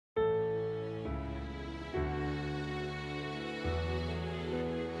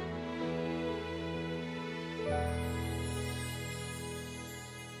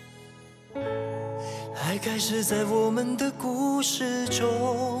开始在我们的故事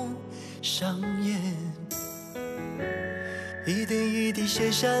中上演，一点一滴写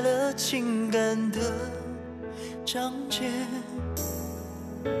下了情感的章节。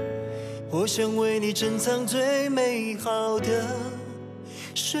我想为你珍藏最美好的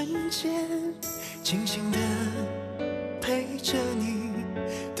瞬间，静静地陪着你，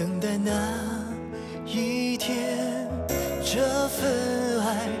等待那一天。这份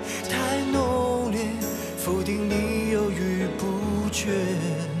爱太浓烈，否定你犹豫不决，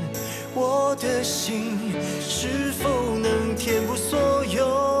我的心是否能填补所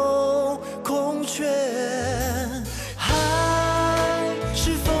有空缺？爱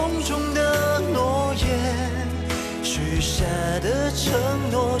是风中的诺言，许下的承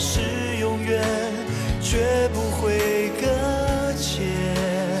诺是永远，绝不会搁浅。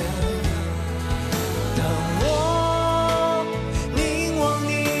当我凝望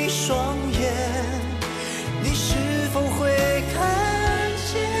你双眼，你是否会看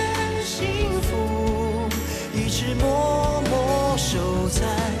见幸福一直默默守在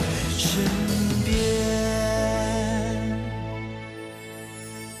身边？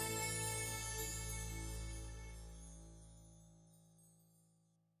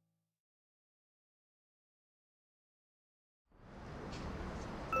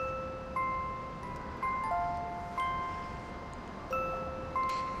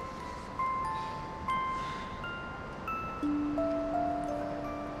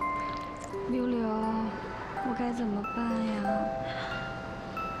溜溜，我该怎么办呀？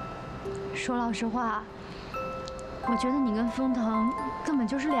说老实话，我觉得你跟风腾根本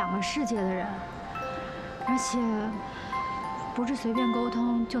就是两个世界的人，而且不是随便沟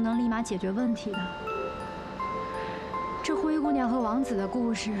通就能立马解决问题的。这灰姑娘和王子的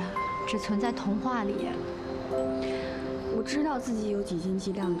故事只存在童话里。我知道自己有几斤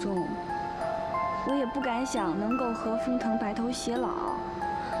几两重，我也不敢想能够和风腾白头偕老。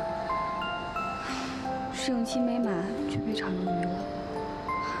试用期没满却被炒鱿鱼了，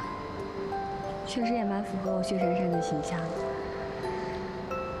确实也蛮符合我薛珊珊的形象的。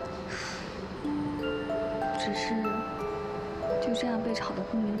只是就这样被炒得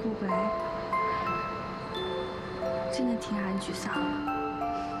不明不白，真的挺让人沮丧的。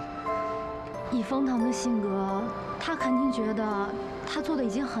以风腾的性格，他肯定觉得他做的已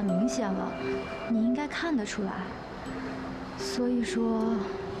经很明显了，你应该看得出来。所以说，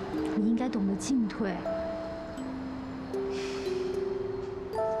你应该懂得进退。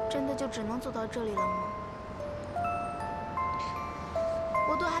真的就只能走到这里了吗？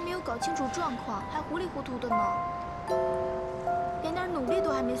我都还没有搞清楚状况，还糊里糊涂的呢，连点努力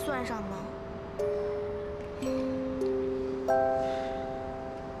都还没算上呢。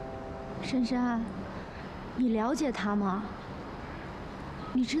珊珊，你了解他吗？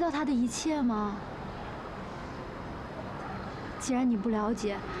你知道他的一切吗？既然你不了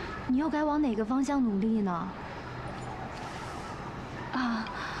解，你又该往哪个方向努力呢？啊，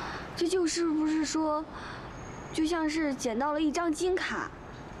这就是不是说，就像是捡到了一张金卡，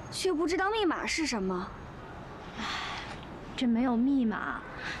却不知道密码是什么？唉，这没有密码，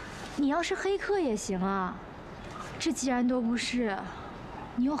你要是黑客也行啊。这既然都不是，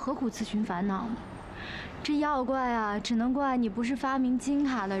你又何苦自寻烦恼呢？这要怪啊，只能怪你不是发明金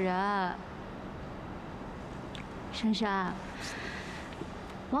卡的人。珊珊，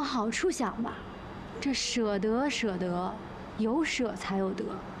往好处想吧，这舍得舍得，有舍才有得。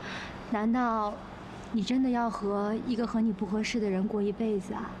难道你真的要和一个和你不合适的人过一辈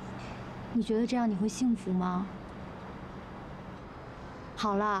子啊？你觉得这样你会幸福吗？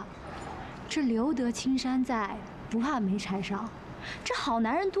好了，这留得青山在，不怕没柴烧。这好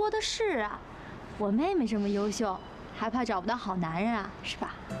男人多的是啊，我妹妹这么优秀，还怕找不到好男人啊，是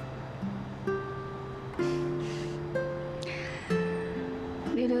吧？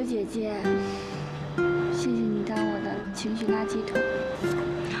溜溜姐姐，谢谢你当我的情绪垃圾桶。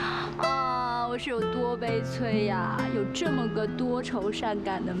啊，我是有多悲催呀，有这么个多愁善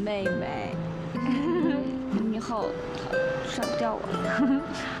感的妹妹。以后甩不掉我了。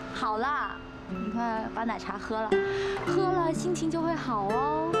好啦，你快把奶茶喝了，喝了心情就会好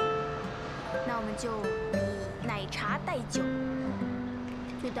哦。那我们就以奶茶代酒，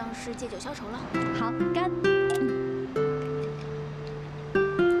就当是借酒消愁了。好，干！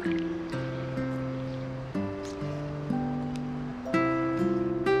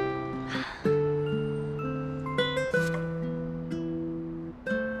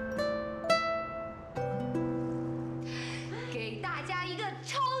给大家一个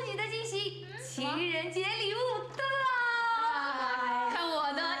超级的惊喜，情人节礼物登啦！看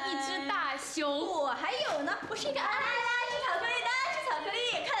我的一只大熊，我还有呢，我是一个来吃巧克力的，吃巧克力，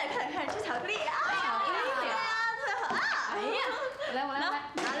看吃巧克力啊！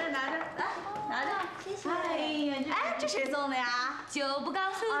谁送的呀？就不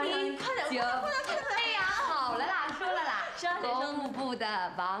告诉你，快点！哎呀，好了啦，说了啦，公务部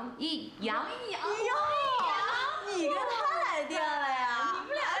的王一阳。你跟他来电了呀？你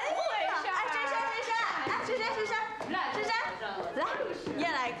们俩怎么回事？珊珊，来，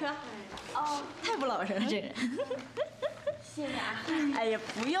燕来一颗。哦，太不老实了，这人。谢谢啊。哎呀，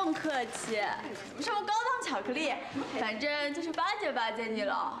不用客气，什么高档巧克力，反正就是巴结你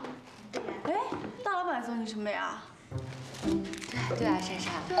了。哎，大老板送你什么呀？对啊，珊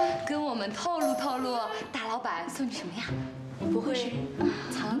珊，跟我们透露透露，大老板送你什么呀？不会是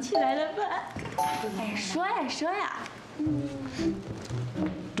藏起来了吧？哎，说呀。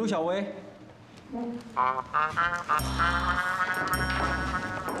朱小薇。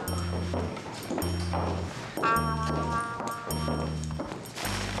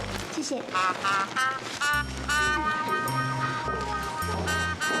谢谢。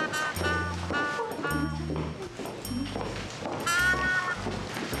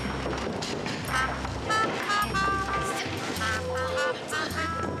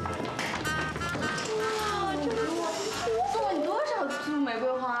玫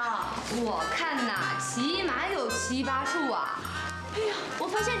瑰花啊！我看呐，起码有7、8束啊。哎呀，我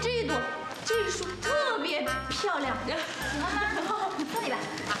发现这一束特别漂亮。送你吧。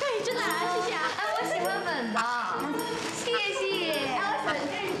对，真的啊，谢谢啊。哎，我喜欢粉的，谢谢。哎，我喜欢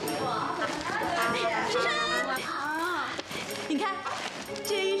这一束。珊珊，啊，你看这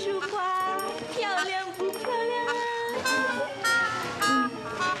一束花漂亮不漂亮啊？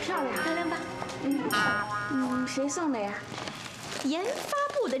漂亮吧？谁送的呀？研发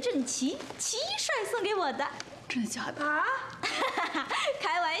部的郑齐帅送给我的。真的假的啊？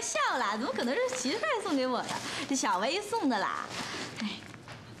开玩笑啦，怎么可能是齐帅送给我的？是小薇送的啦。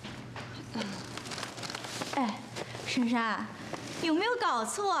哎，珊珊，有没有搞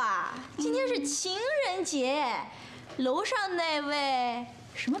错啊？今天是情人节，楼上那位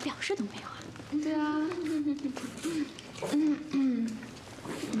什么表示都没有啊？对啊。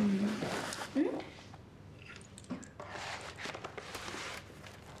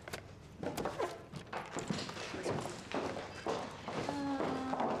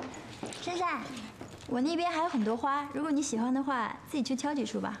珊珊，我那边还有很多花，如果你喜欢的话，自己去挑几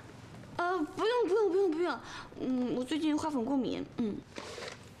束吧。不用，我最近花粉过敏。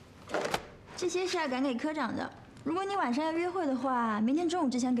这些是要赶给科长的，如果你晚上要约会的话，明天中午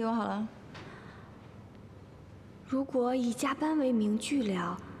之前给我好了。如果以加班为名拒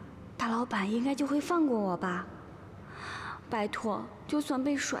了，大老板应该就会放过我吧？拜托，就算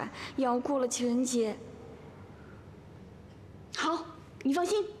被甩，也要过了情人节。好，你放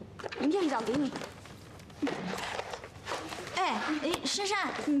心，明天一早给你。哎，珊珊，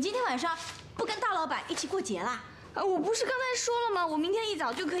你今天晚上不跟大老板一起过节啦？我不是刚才说了吗？我明天一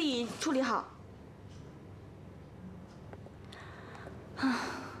早就可以处理好。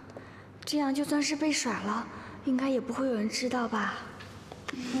这样就算是被甩了，应该也不会有人知道吧？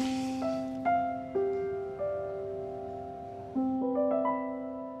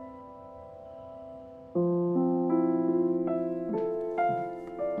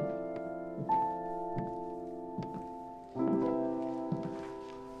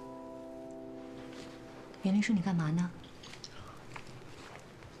袁林叔，你干嘛呢？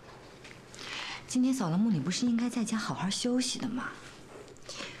今天扫了墓，你不是应该在家好好休息的吗？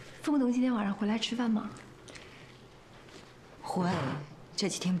凤东今天晚上回来吃饭吗？会，这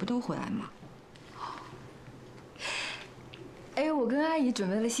几天不都回来吗？哎，我跟阿姨准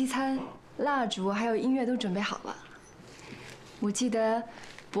备了西餐，蜡烛还有音乐都准备好了。我记得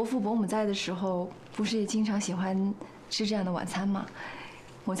伯父伯母在的时候，不是也经常喜欢吃这样的晚餐吗？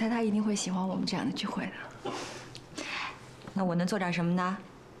我猜他一定会喜欢我们这样的聚会的。那我能做点什么呢？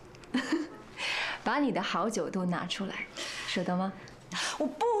把你的好酒都拿出来，舍得吗？我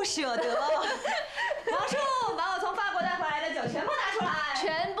不舍得。王叔，把我从法国带回来的酒全部拿出来。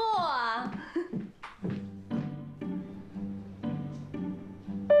全部啊！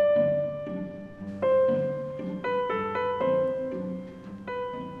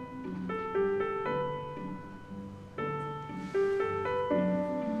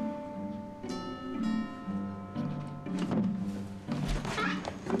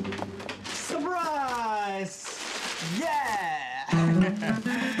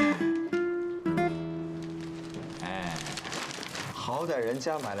哎，好歹人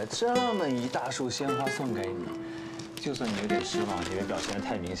家买了这么一大束鲜花送给你，就算你有点失望，也别表现得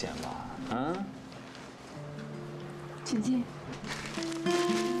太明显吧？啊？请进。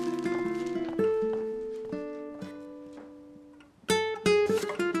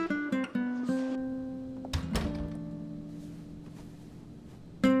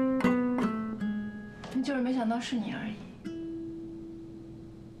就是没想到是你而已。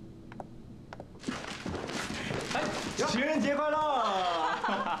哎，情人节快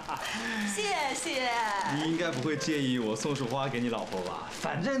乐！谢谢。你应该不会介意我送束花给你老婆吧？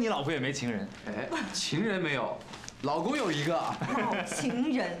反正你老婆也没情人。哎，情人没有，老公有一个。老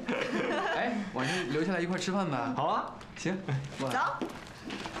情人。哎，晚上留下来一块吃饭呗？好啊，行，走。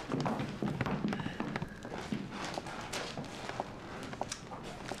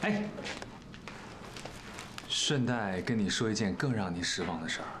哎，顺带跟你说一件更让你失望的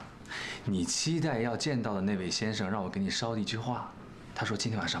事儿，你期待要见到的那位先生让我给你捎了一句话，他说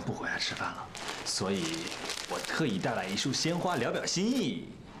今天晚上不回来吃饭了，所以我特意带来一束鲜花聊表心意。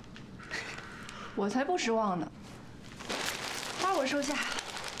我才不失望呢，花我收下，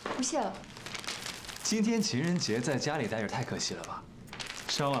不谢了。今天情人节在家里待着太可惜了吧？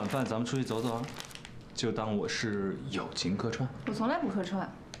吃完晚饭咱们出去走走啊，就当我是友情客串。我从来不客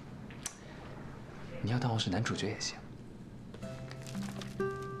串。你要当我是男主角也行。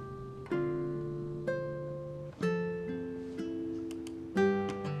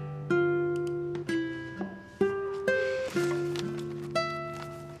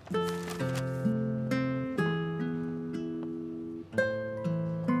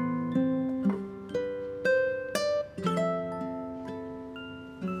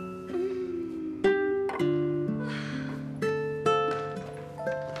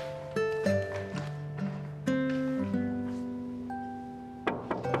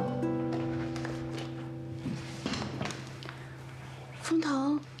风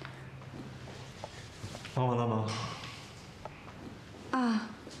腾。忙完了吗？啊，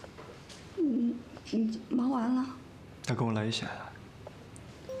忙完了。那跟我来一下。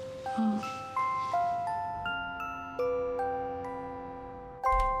嗯。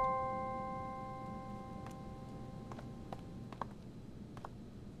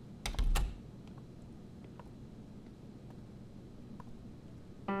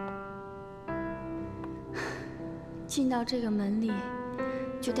进到这个门里，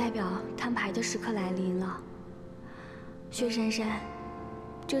就代表摊牌的时刻来临了。薛珊珊，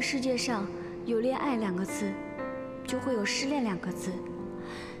这世界上有恋爱2个字，就会有失恋2个字，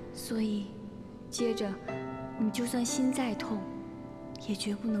所以，接着，你就算心再痛，也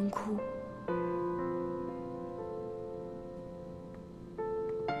绝不能哭。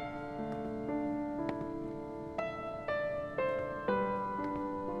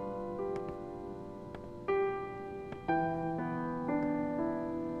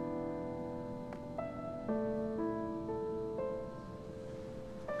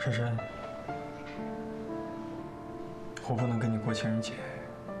珊珊，我不能跟你过情人节。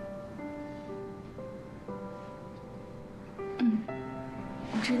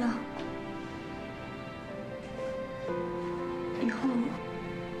我知道。以后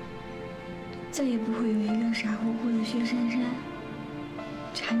再也不会有一个傻乎乎的薛珊珊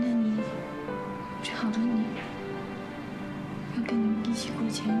缠着你，吵着你，要跟你一起过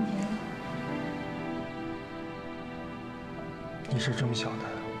情人节了。你是这么想的？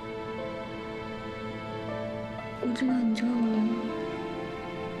我知道你知道我了。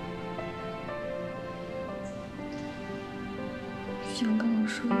想跟我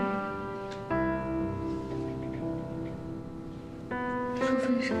说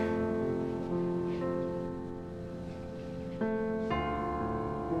分手。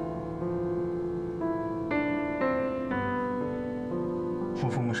我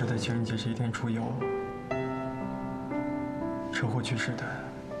父母是在情人节这一天出游，车祸去世的。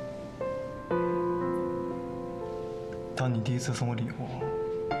当你第一次送我礼物，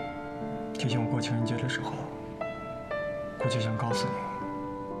提醒我过情人节的时候，我就想告诉你。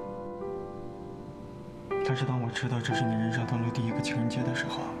但是当我知道这是你人生当中第一个情人节的时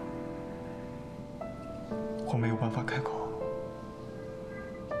候，我没有办法开口。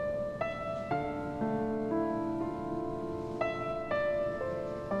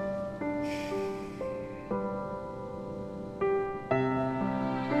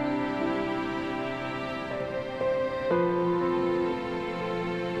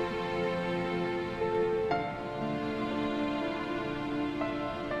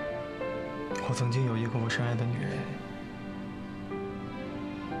我曾经有一个我深爱的女人，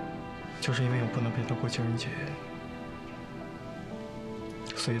就是因为我不能陪她过情人节，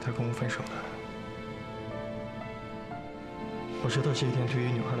所以她跟我分手了。我知道这一天对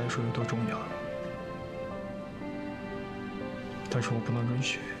于女孩来说有多重要，但是我不能允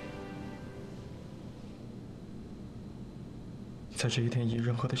许在这一天以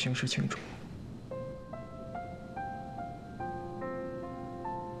任何的形式庆祝。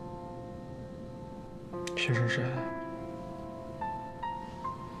薛珊珊，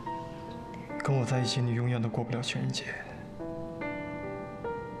跟我在一起，你永远都过不了情人节。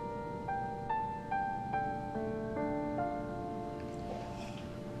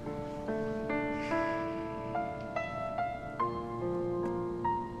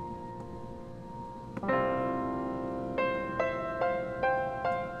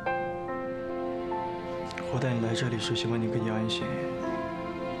我带你来这里是希望你可以安心，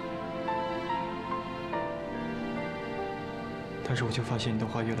但是我就发现你的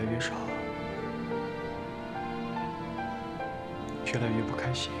话越来越少，越来越不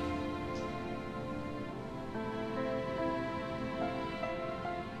开心。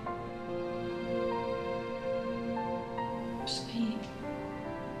所以，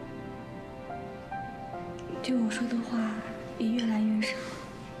对我说的话也越来越少。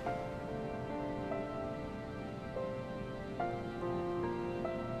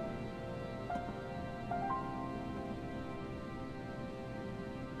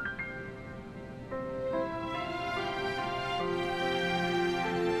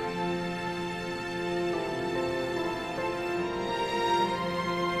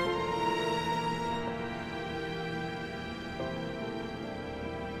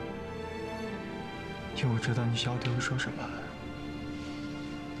因为我知道你想要对我说什么，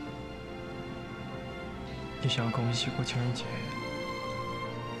你想要跟我一起过情人节，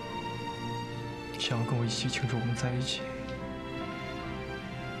想要跟我一起庆祝我们在一起。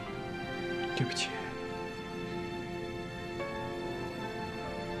对不起，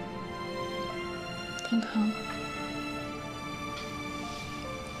腾腾，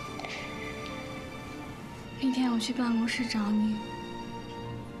那天我去办公室找你。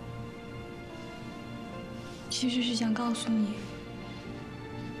其实是想告诉你，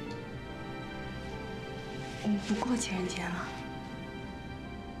我们不过情人节了。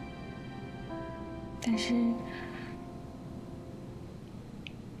但是，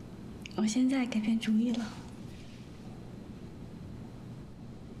我现在改变主意了。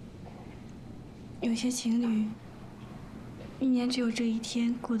有些情侣，一年只有这一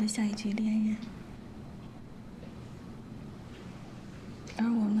天过得像一对恋人，而我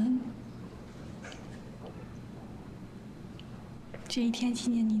们。这一天纪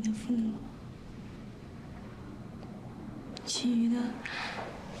念你的父母，其余的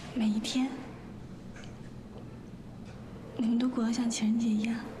每一天，我们都过得像情人节一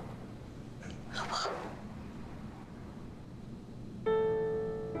样，好不好？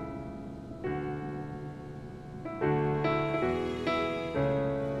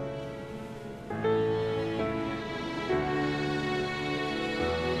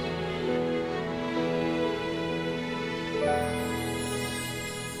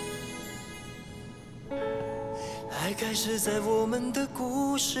爱开始在我们的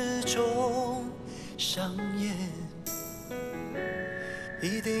故事中上演，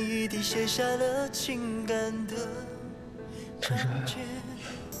一点一滴写下了情感的章节。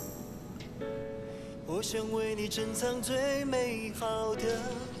我想为你珍藏最美好的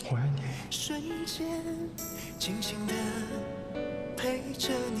瞬间，静静的陪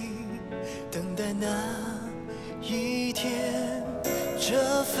着你，等待那一天。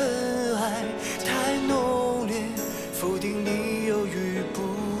这份爱太浓烈，否定你犹豫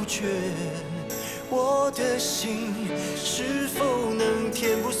不决，我的心是否能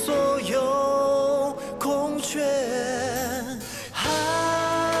填补所有空缺？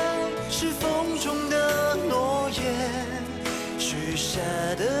爱是风中的诺言，许下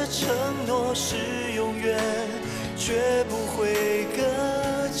的承诺是永远，绝不会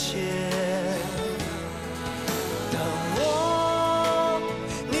搁浅。当我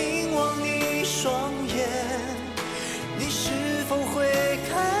凝望你双眼，你是否会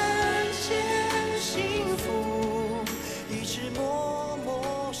看见幸福一直默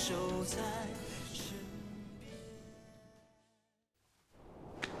默守在身边？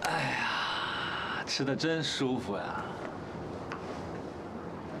哎呀，吃的真舒服呀！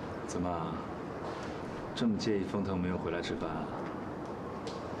怎么，这么介意风腾没有回来吃饭啊？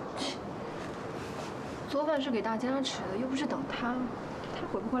做饭是给大家吃的，又不是等他，他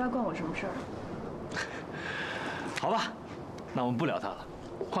回不回来关我什么事儿？好吧，那我们不聊他了，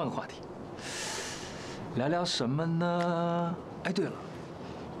换个话题。聊聊什么呢？哎，对了，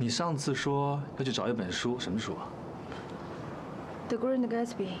你上次说要去找一本书，什么书啊 The Great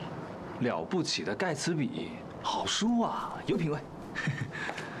Gatsby。了不起的盖茨比，好书啊，有品味。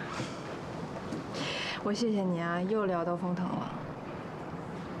我谢谢你啊，又聊到风腾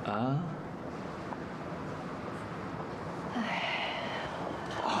了。啊？哎，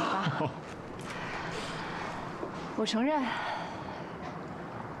好吧，我承认，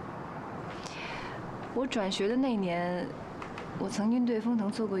我转学的那年，我曾经对风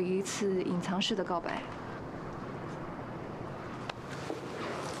腾做过一次隐藏式的告白。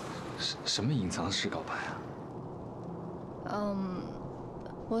什么隐藏式告白啊？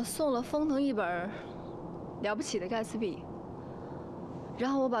我送了风腾一本了不起的盖茨比，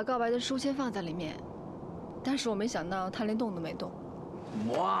然后我把告白的书签放在里面，但是我没想到他连动都没动。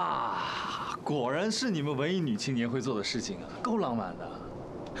哇，果然是你们文艺女青年会做的事情啊，够浪漫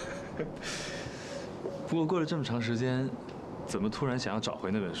的。不过过了这么长时间，怎么突然想要找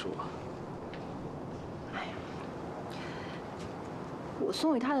回那本书啊？我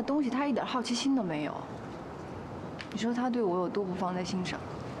送给他的东西，他一点好奇心都没有。你说他对我有多不放在心上？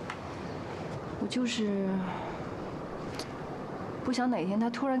我就是不想哪天他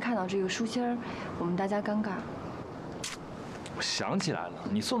突然看到这个书签，我们大家尴尬。我想起来了，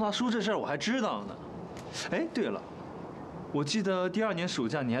你送他书这事儿我还知道呢。哎，对了，我记得第2年暑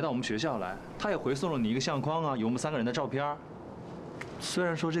假你还到我们学校来，他也回送了你一个相框啊，有我们3个人的照片。虽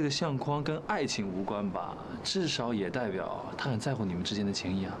然说这个相框跟爱情无关吧，至少也代表他很在乎你们之间的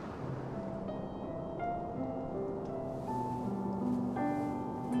情谊啊。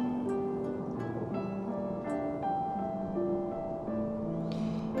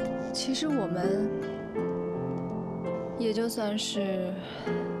其实我们也就算是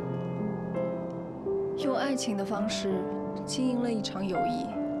用爱情的方式经营了一场友谊，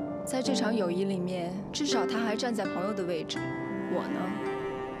在这场友谊里面，至少他还站在朋友的位置。我呢，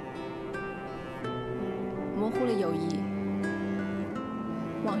模糊了友谊，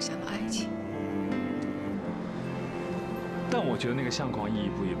妄想了爱情。但我觉得那个相框意义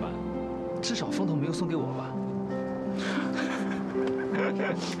不一般，至少风头没有送给我吧。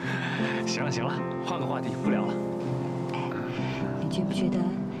行了行了，换个话题，不聊了。哎，你觉不觉得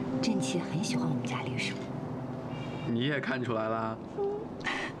郑琪很喜欢我们家丽叔？你也看出来了？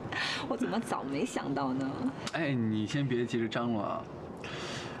我怎么早没想到呢？哎，你先别急着张罗啊。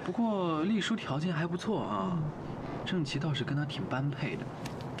不过丽叔条件还不错啊，郑琪倒是跟他挺般配的。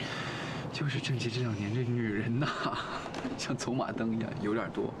就是郑琪这2年这女人呐，像走马灯一样，有点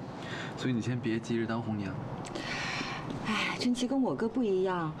多，所以你先别急着当红娘。哎，郑琪跟我哥不一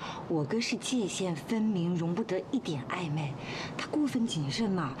样，我哥是界限分明，容不得一点暧昧，他过分谨慎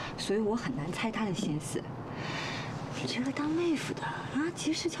嘛，所以我很难猜他的心思。你这个当妹夫的啊，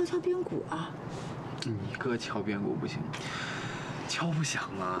其实敲敲边鼓啊。你哥敲边鼓不行，敲不响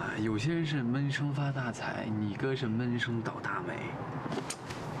啊。有些人是闷声发大财，你哥是闷声倒大霉。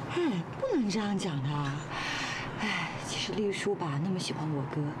哎，不能这样讲的。哎，其实丽叔吧那么喜欢我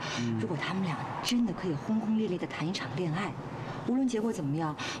哥，如果他们俩真的可以轰轰烈烈的谈一场恋爱，无论结果怎么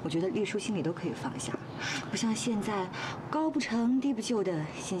样，我觉得丽叔心里都可以放下，不像现在高不成低不就的，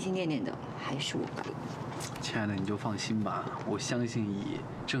心心念念的还是我哥。亲爱的，你就放心吧，我相信以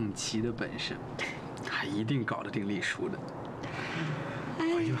郑琪的本事，他一定搞得定丽叔的。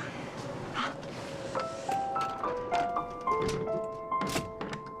回去吧。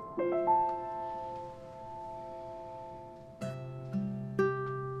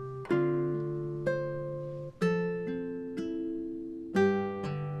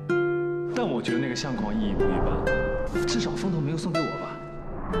但我觉得那个相框意义不一般，至少风头没有送给我吧。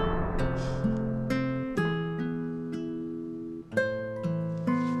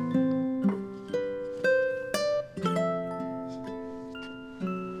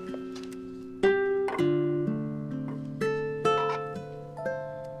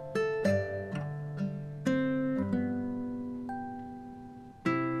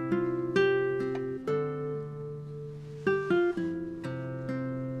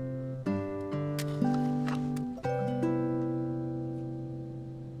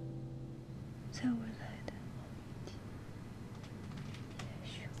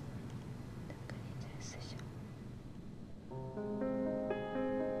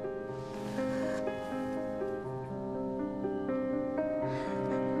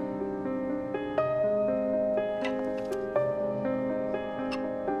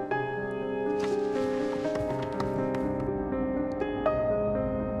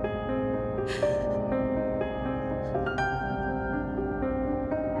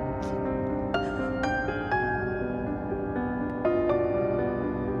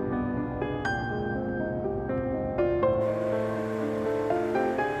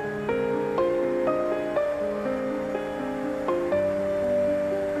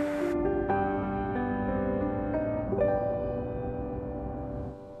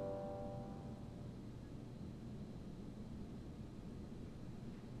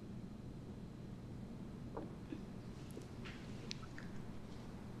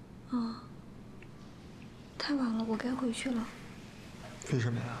太晚了，我该回去了。为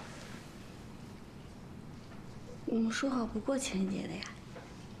什么呀？我们说好不过情人节的呀。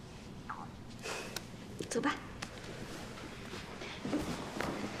走吧。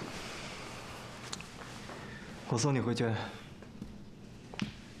我送你回去。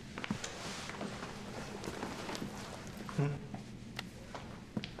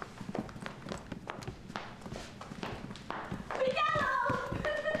回家喽！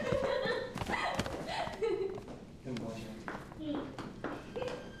真高兴。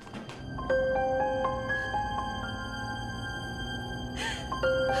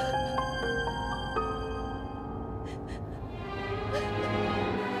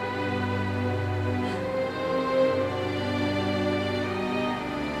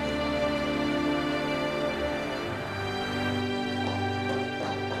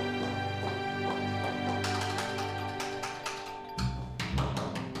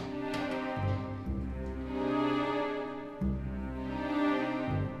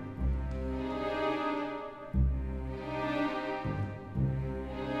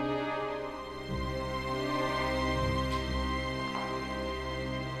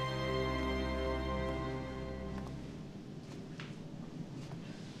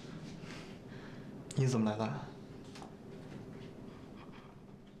你怎么来了？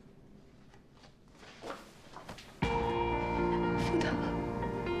福特，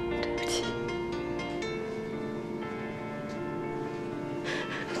对不起，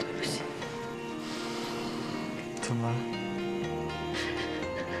对不起。怎么了？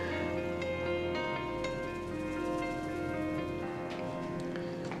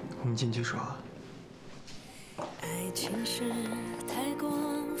我们进去说。爱情是太过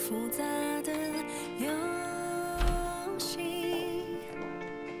复杂的游戏，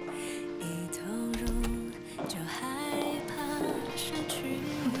一投入就害怕失去。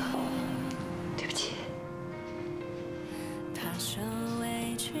对不起。他受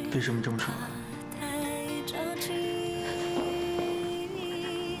委屈，为什么这么说？太着急。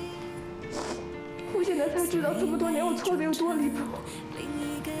我现在才知道，这么多年我错的有多离谱。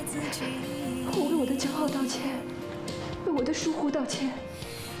我为我的骄傲道歉，为我的疏忽道歉，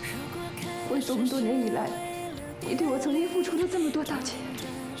为这么多年以来你对我曾经付出的这么多道歉。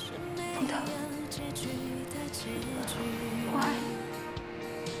福特，我爱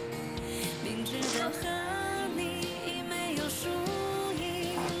你。明知道和你已没有输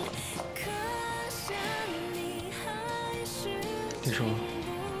赢，可想你还是你说，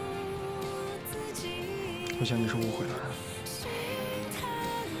我想你是误会了。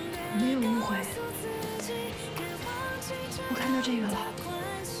没有误会，我看到这个了。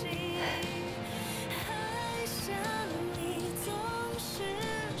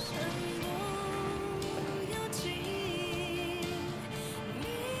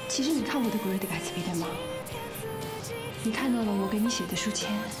其实你看我的 Great Gatsby 对吗？你看到了我给你写的书签，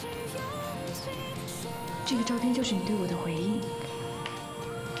这个照片就是你对我的回应。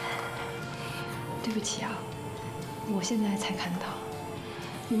对不起啊，我现在才看到。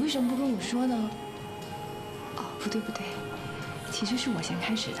你为什么不跟我说呢？哦，不对不对，其实是我先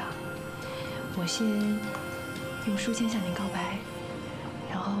开始的。我先用书签向你告白，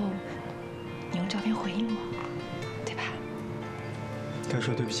然后你用照片回应我，对吧？该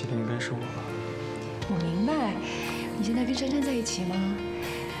说对不起的应该是我。我明白，你现在跟珊珊在一起吗？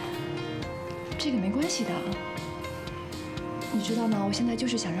这个没关系的。你知道吗？我现在就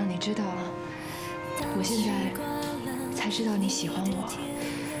是想让你知道，我现在才知道你喜欢我。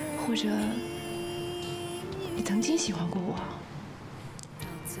或者，你曾经喜欢过我。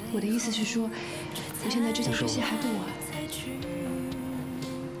我的意思是说，我现在这条直线还不晚。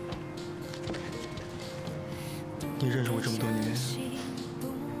你认识我这么多年，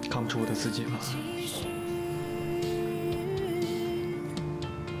看不出我的自己吗？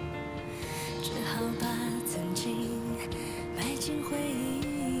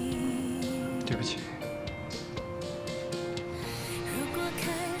对不起。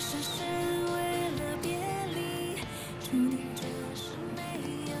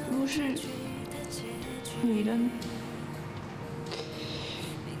不是你的，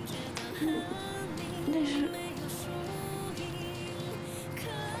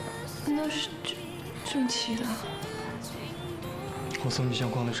那是郑琪的。我送你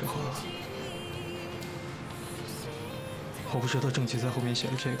相框的时候，我不知道郑琪在后面写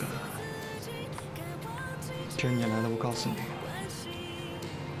了这个。既然你来了，我告诉你，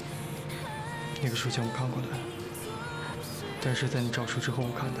那个书签我看过了。但是在你找书之后，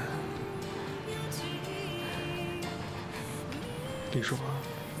我看的。李叔，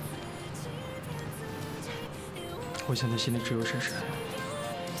我现在心里只有珊珊。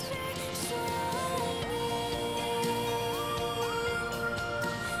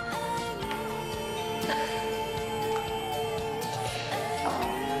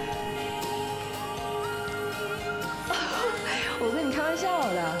笑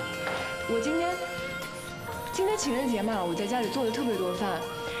的。我今天情人节嘛，我在家里做了特别多饭，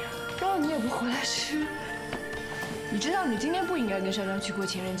然后你也不回来吃。你知道你今天不应该跟珊珊去过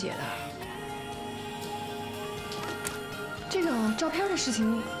情人节的。这个照片的事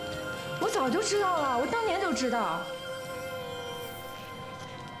情，我早就知道了，我当年就知道。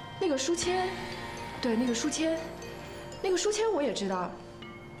那个书签，对，那个书签我也知道，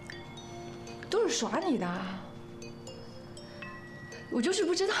都是耍你的。我就是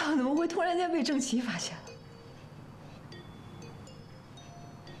不知道怎么会突然间被郑琪发现了。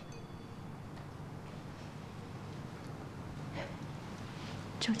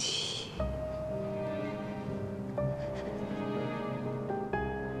郑琪，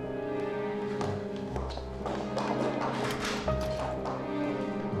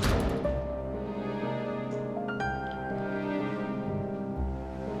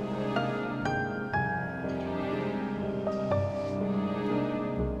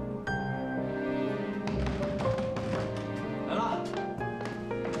来了，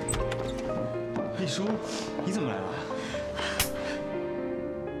丽叔，你怎么来了？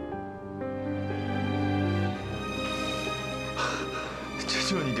 这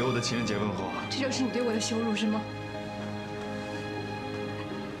就是你给我的情人节问候啊！这就是你对我的羞辱是吗？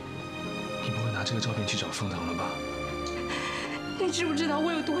你不会拿这个照片去找封腾了吧？你知不知道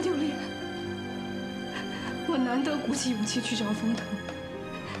我有多丢脸？我难得鼓起勇气去找封腾，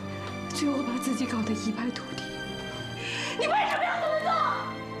最后把自己搞得一败涂地。你为什么要这么做？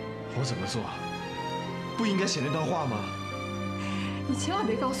我怎么做？不应该写那段话吗？你千万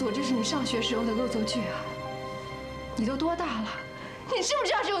别告诉我这是你上学时候的恶作剧啊！你都多大了？ 你知不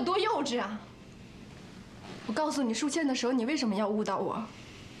知道这有多幼稚啊？我告诉你书签的时候，你为什么要误导我？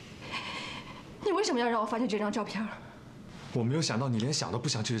你为什么要让我发现这张照片？我没有想到你连想都不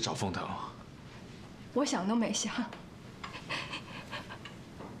想去找封腾。我想都没想。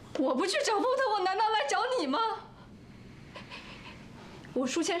我不去找封腾，我难道来找你吗？我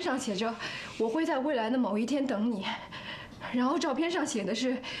书签上写着我会在未来的某一天等你，然后照片上写的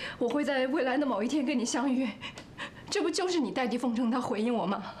是我会在未来的某一天跟你相遇。 这不就是你代替凤城他回应我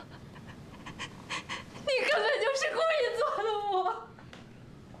吗？你根本就是故意做的我。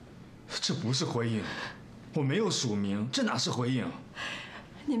这不是回应，我没有署名，这哪是回应？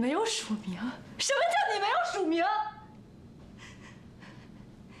你没有署名？什么叫你没有署名？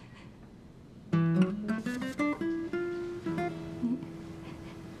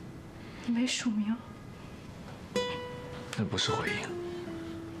你没署名？那不是回应。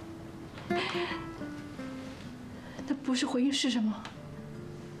 那不是回应是什么？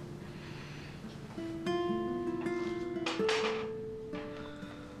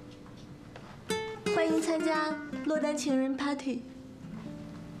欢迎参加落单情人 party。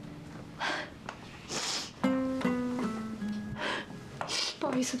不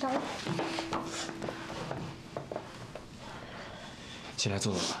好意思打扰。进来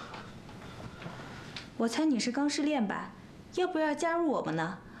坐坐吧。我猜你是刚失恋吧？要不要加入我们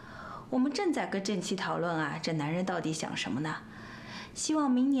呢？ 我们正在跟郑琪讨论啊，这男人到底想什么呢？希望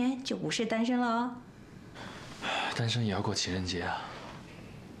明年就不是单身了哦。单身也要过情人节啊。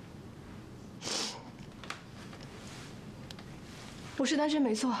我是单身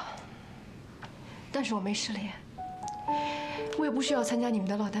没错，但是我没失恋，我也不需要参加你们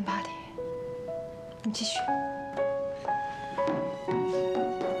的落单 party。你们继续。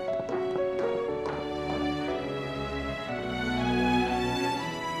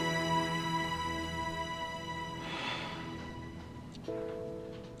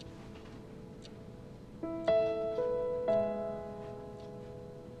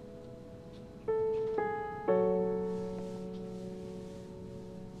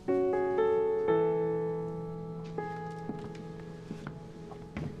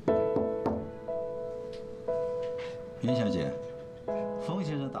 严小姐，冯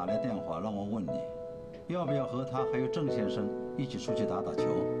先生打来电话让我问你，要不要和他还有郑先生一起出去打打球？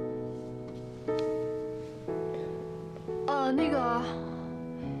那个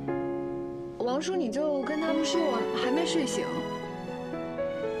王叔，你就跟他们说我还没睡醒。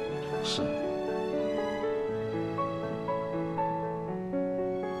是。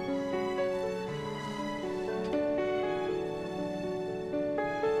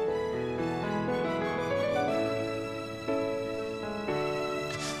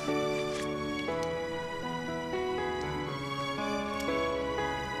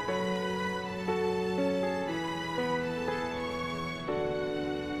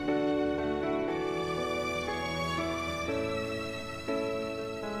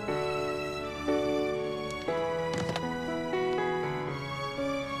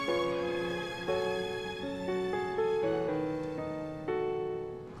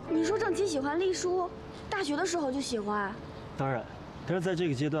郑琪喜欢丽书，大学的时候就喜欢。当然，但是在这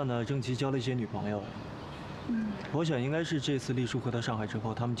个阶段呢，郑琪交了一些女朋友。我想应该是这次丽书回到上海之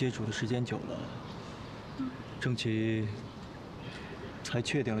后，他们接触的时间久了，郑琪才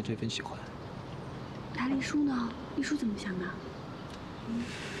确定了这份喜欢。那丽书呢？丽书怎么想的？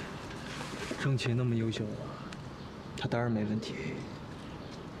郑琪那么优秀，她当然没问题。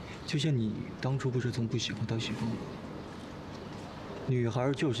就像你当初不是从不喜欢到喜欢我，女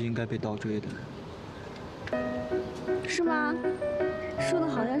孩就是应该被倒追的。是吗？说的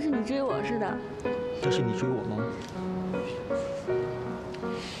好像是你追我似的。这是你追我吗？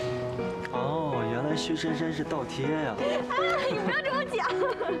哦，原来薛珊珊是倒贴呀！哎，你不要这么讲。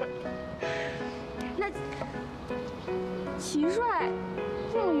那齐帅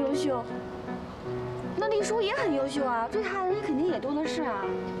这么优秀，那丽书也很优秀啊，追她的人肯定也多的是啊。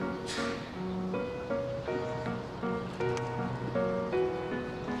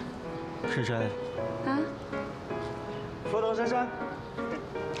珊珊。啊？说等珊珊。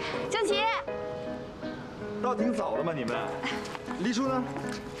郑琪。到挺早了吗？你们？丽书呢？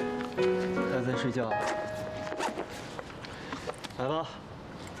还在睡觉。来吧。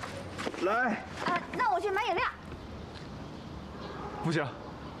来。那我去买饮料。不行，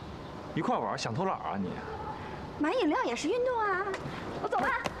一块玩想偷懒啊你？买饮料也是运动啊，我走吧。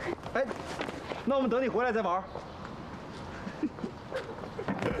哎，那我们等你回来再玩。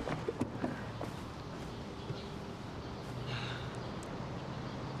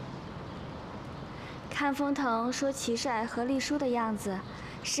看风腾说齐帅和丽书的样子，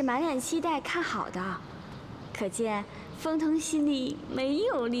是满脸期待看好的，可见风腾心里没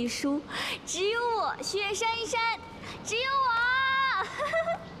有丽书，只有我薛珊珊，只有我。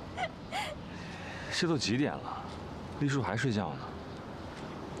这都几点了，丽书还睡觉呢？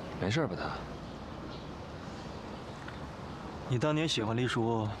没事吧她？你当年喜欢丽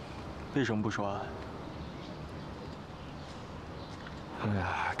书，为什么不说啊？哎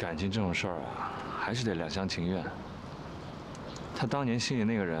呀，感情这种事儿啊，还是得两厢情愿。他当年心里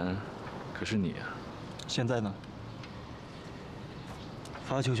那个人，可是你啊。现在呢？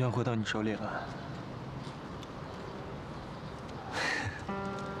发球权回到你手里了。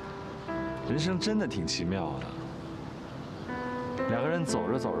人生真的挺奇妙的，两个人走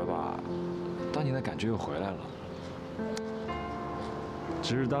着走着吧，当年的感觉又回来了。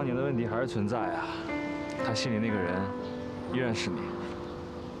只是当年的问题还是存在啊，他心里那个人依然是你。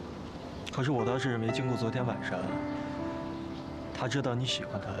可是我倒是认为，经过昨天晚上，他知道你喜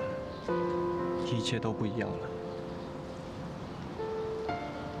欢他，一切都不一样了。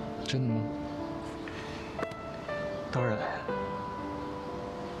真的吗？当然。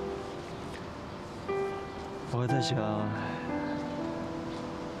我还在想，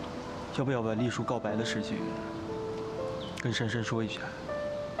要不要把丽书告白的事情跟珊珊说一下。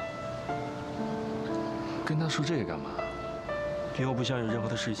跟他说这个干嘛？因为我不想有任何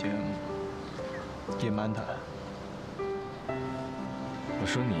的事情隐瞒他。我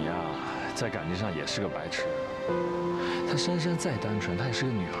说你呀，在感情上也是个白痴。她珊珊再单纯，她也是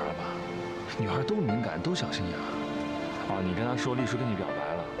个女孩吧？女孩都敏感，都小心眼。啊，你跟她说丽书跟你表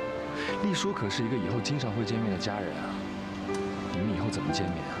白了，丽书可是一个以后经常会见面的家人啊。你们以后怎么见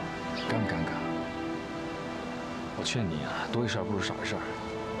面啊？尴不尴尬？我劝你啊，多一事不如少一事，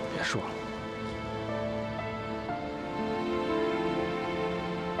别说了。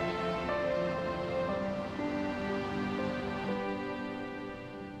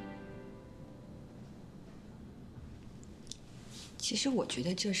其实我觉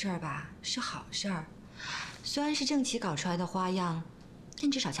得这事儿吧是好事儿，虽然是郑琪搞出来的花样，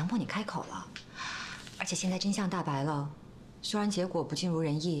但至少强迫你开口了。而且现在真相大白了，虽然结果不尽如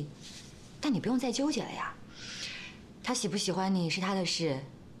人意，但你不用再纠结了呀。他喜不喜欢你是他的事，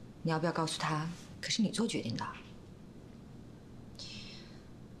你要不要告诉他，可是你做决定的。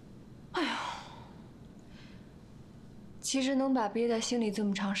哎呦，其实能把憋在心里这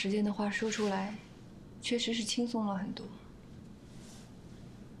么长时间的话说出来，确实是轻松了很多。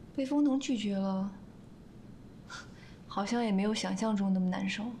被风腾拒绝了，好像也没有想象中那么难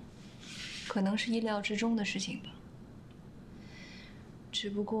受，可能是意料之中的事情吧。只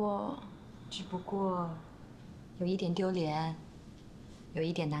不过有一点丢脸，有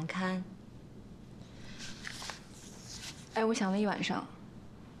一点难堪。哎，我想了一晚上，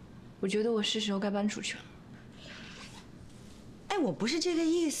我觉得我是时候该搬出去了。哎，我不是这个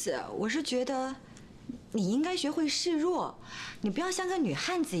意思，我是觉得你应该学会示弱，你不要像个女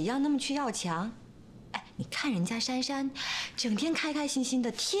汉子一样那么去要强。哎，你看人家珊珊，整天开开心心的，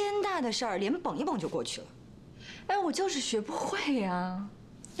天大的事儿连绷一绷就过去了。哎，我就是学不会呀。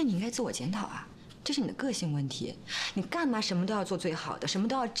那你应该自我检讨啊。这是你的个性问题。你干嘛什么都要做最好的，什么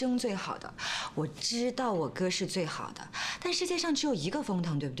都要争最好的？我知道我哥是最好的，但世界上只有一个风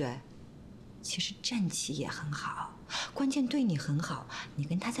腾，对不对？其实郑琪也很好，关键对你很好，你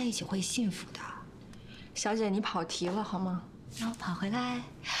跟他在一起会幸福的。小姐，你跑题了好吗？让我跑回来。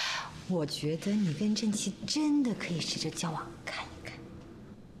我觉得你跟郑琪真的可以试着交往看一看。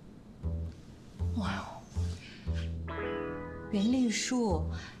哇哦，袁丽树，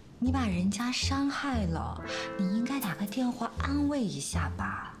你把人家伤害了，你应该打个电话安慰一下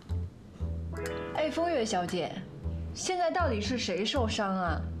吧。哎，风月小姐，现在到底是谁受伤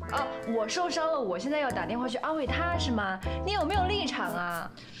啊？啊，我受伤了，我现在要打电话去安慰他是吗？你有没有立场啊？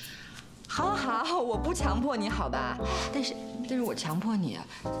好好，我不强迫你，好吧？但是我强迫你，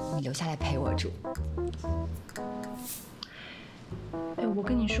你留下来陪我住。哎，我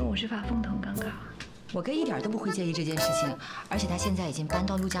跟你说，我是怕风腾尴尬。我哥一点都不会介意这件事情，而且他现在已经搬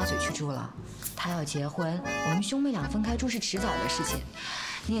到陆家嘴去住了。他要结婚，我们兄妹俩分开住是迟早的事情。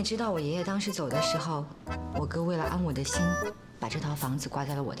你也知道，我爷爷当时走的时候，我哥为了安我的心，把这套房子挂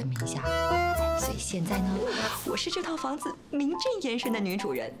在了我的名下。所以现在呢，我是这套房子名正言顺的女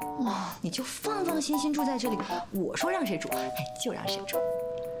主人。哇，你就放放心心住在这里，我说让谁住，就让谁住。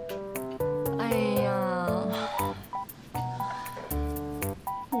哎呀，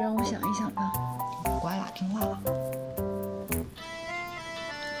你让我想一想吧。乖了，听话了。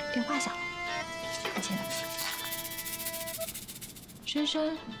电话响了，接了。珊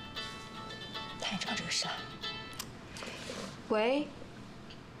珊，他也知道这个事了。喂，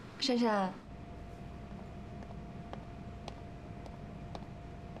珊珊。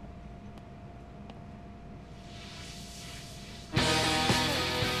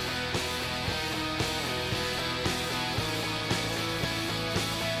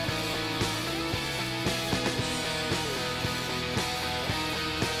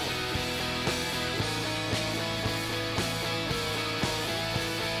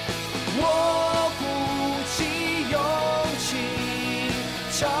我鼓起勇气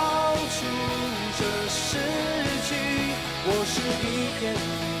唱出这诗句，我是一片云，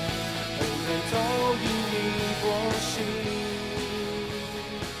永远都因你过心。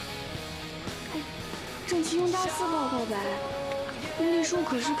郑琪用大四报告白，丽叔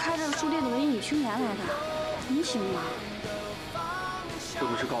可是开着书店的文艺女青年来的，你行吗？这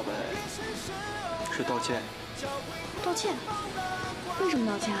不是告白，是道歉。道歉？为什么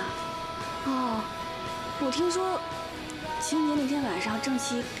道歉啊？哦，我听说情人节那天晚上，郑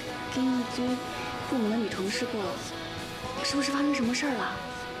琪跟一堆部门的女同事过了，是不是发生什么事儿了？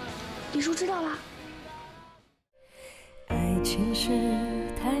丽叔知道啦。爱情是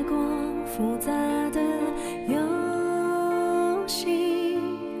太过复杂的游戏，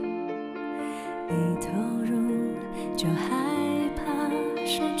一投入就害怕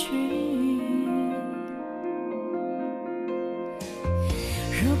失去。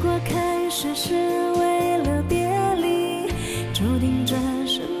如果开始是为了别